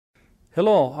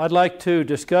Hello, I'd like to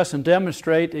discuss and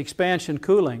demonstrate expansion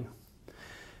cooling.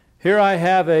 Here I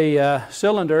have a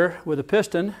cylinder with a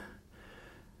piston,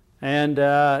 and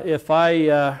if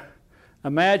I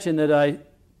imagine that I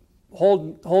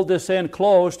hold this end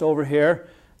closed over here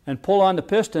and pull on the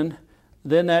piston,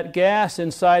 then that gas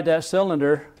inside that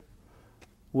cylinder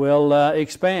will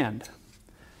expand.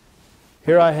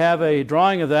 Here I have a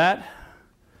drawing of that.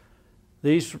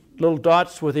 These little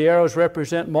dots with the arrows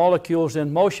represent molecules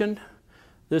in motion.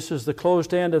 This is the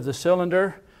closed end of the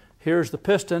cylinder. Here's the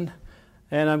piston.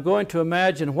 And I'm going to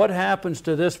imagine what happens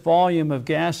to this volume of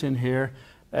gas in here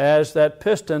as that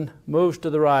piston moves to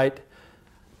the right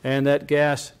and that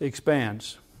gas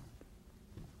expands.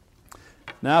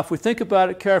 Now, if we think about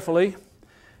it carefully,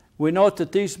 we note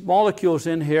that these molecules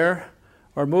in here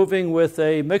are moving with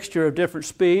a mixture of different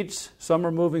speeds. Some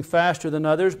are moving faster than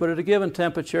others, but at a given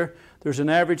temperature, there's an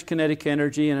average kinetic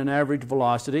energy and an average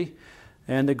velocity.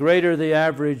 And the greater the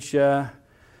average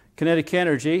kinetic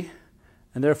energy,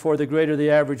 and therefore the greater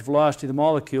the average velocity of the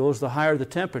molecules, the higher the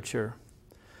temperature.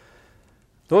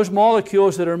 Those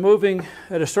molecules that are moving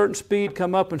at a certain speed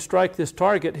come up and strike this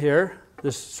target here,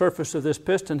 this surface of this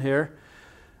piston here.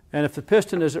 And if the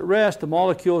piston is at rest, the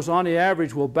molecules on the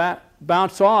average will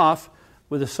bounce off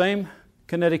with the same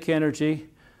kinetic energy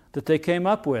that they came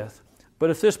up with.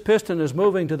 But if this piston is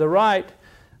moving to the right,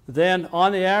 then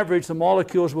on the average the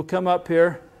molecules will come up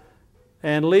here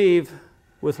and leave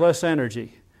with less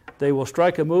energy. They will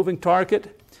strike a moving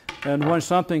target, and when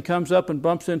something comes up and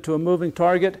bumps into a moving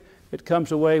target, it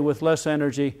comes away with less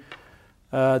energy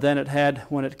than it had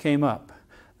when it came up.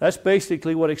 That's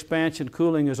basically what expansion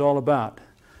cooling is all about.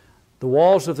 The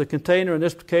walls of the container, in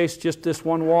this case just this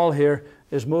one wall here,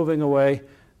 is moving away,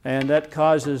 and that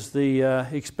causes the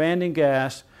expanding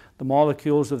gas, the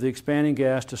molecules of the expanding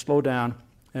gas, to slow down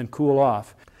and cool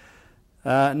off.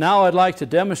 Now I'd like to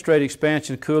demonstrate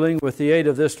expansion cooling with the aid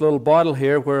of this little bottle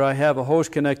here, where I have a hose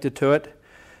connected to it,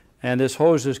 and this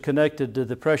hose is connected to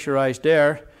the pressurized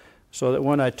air, so that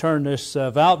when I turn this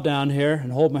valve down here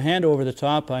and hold my hand over the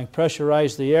top, I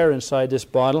pressurize the air inside this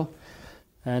bottle,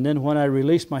 and then when I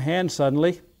release my hand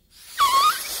suddenly,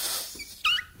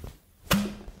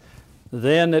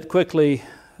 then it quickly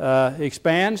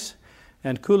expands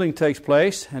and cooling takes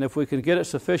place. And if we can get it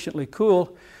sufficiently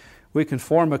cool, we can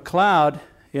form a cloud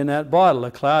in that bottle. A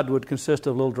cloud would consist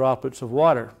of little droplets of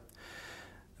water.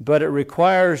 But it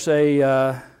requires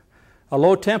a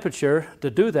low temperature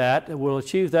to do that. We'll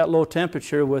achieve that low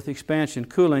temperature with expansion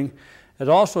cooling. It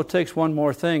also takes one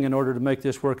more thing in order to make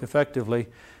this work effectively,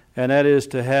 and that is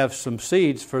to have some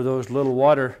seeds for those little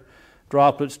water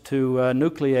droplets to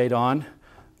nucleate on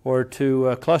or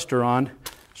to cluster on.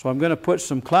 So I'm going to put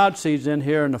some cloud seeds in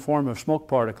here in the form of smoke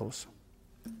particles.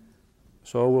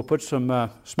 So we'll put some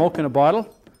smoke in a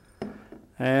bottle,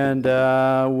 and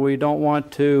we don't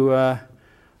want to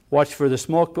watch for the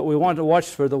smoke, but we want to watch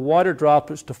for the water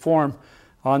droplets to form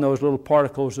on those little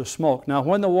particles of smoke. Now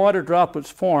when the water droplets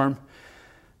form,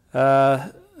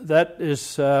 that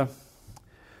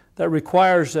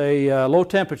requires a low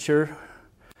temperature,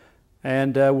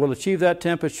 and we'll achieve that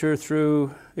temperature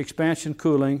through expansion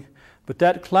cooling. But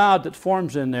that cloud that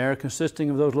forms in there,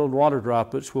 consisting of those little water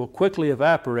droplets, will quickly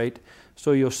evaporate.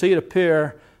 So you'll see it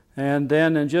appear, and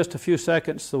then in just a few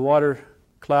seconds the water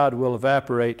cloud will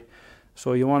evaporate.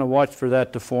 So you want to watch for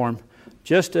that to form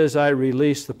just as I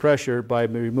release the pressure by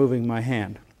removing my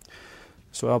hand.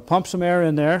 So I'll pump some air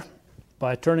in there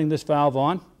by turning this valve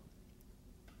on.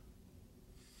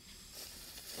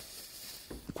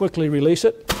 Quickly release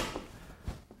it,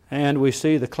 and we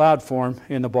see the cloud form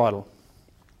in the bottle.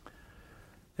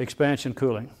 Expansion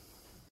cooling.